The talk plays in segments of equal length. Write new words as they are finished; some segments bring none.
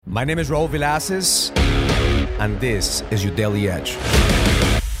My name is Raul Villacis, and this is your Daily Edge.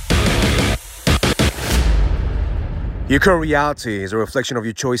 Your current reality is a reflection of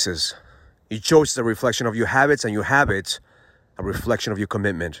your choices. Your choices are a reflection of your habits, and your habits are a reflection of your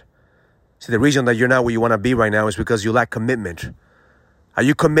commitment. See, the reason that you're not where you want to be right now is because you lack commitment. Are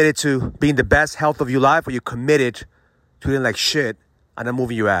you committed to being the best health of your life, or are you committed to eating like shit and not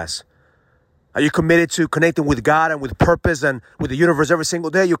moving your ass? Are you committed to connecting with God and with purpose and with the universe every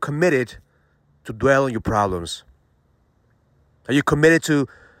single day? You're committed to dwell on your problems. Are you committed to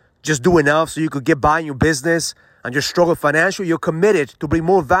just do enough so you could get by in your business and just struggle financially? You're committed to bring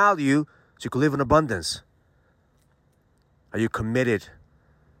more value so you can live in abundance. Are you committed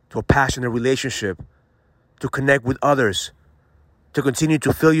to a passionate relationship, to connect with others, to continue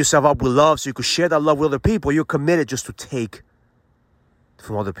to fill yourself up with love so you could share that love with other people? You're committed just to take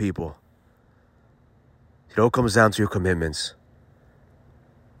from other people. It all comes down to your commitments.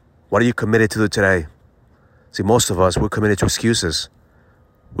 What are you committed to do today? See, most of us, we're committed to excuses.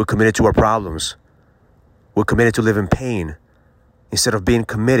 We're committed to our problems. We're committed to live in pain instead of being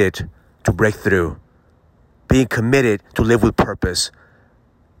committed to break through. Being committed to live with purpose.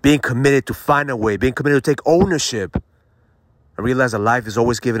 Being committed to find a way. Being committed to take ownership. And realize that life is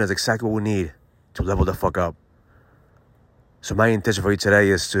always giving us exactly what we need to level the fuck up. So my intention for you today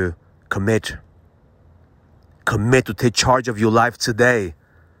is to commit. Commit to take charge of your life today.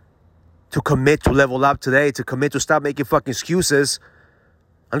 To commit to level up today. To commit to stop making fucking excuses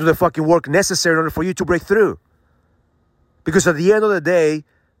and do the fucking work necessary in order for you to break through. Because at the end of the day,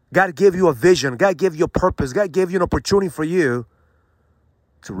 God gave you a vision. God gave you a purpose. God gave you an opportunity for you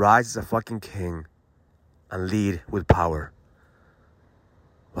to rise as a fucking king and lead with power.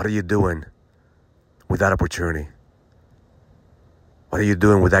 What are you doing with that opportunity? What are you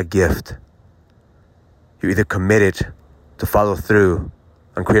doing with that gift? You're either committed to follow through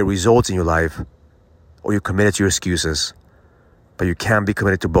and create results in your life, or you're committed to your excuses. But you can't be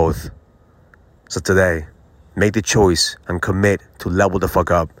committed to both. So today, make the choice and commit to level the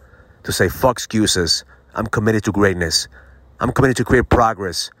fuck up. To say, fuck excuses. I'm committed to greatness. I'm committed to create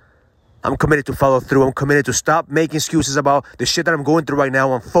progress. I'm committed to follow through. I'm committed to stop making excuses about the shit that I'm going through right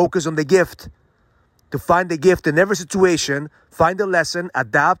now and focus on the gift. To find the gift in every situation, find the lesson,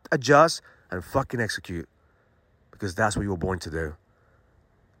 adapt, adjust, and fucking execute. Because that's what you were born to do.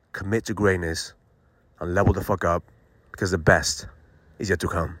 Commit to greatness and level the fuck up, because the best is yet to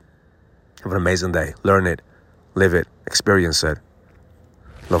come. Have an amazing day. Learn it, live it, experience it.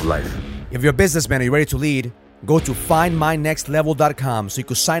 Love life. If you're a businessman and you're ready to lead, go to findmynextlevel.com so you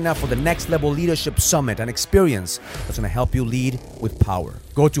can sign up for the Next Level Leadership Summit, an experience that's going to help you lead with power.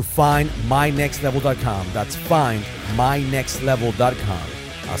 Go to findmynextlevel.com. That's findmynextlevel.com.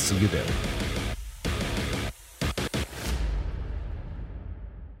 I'll see you there.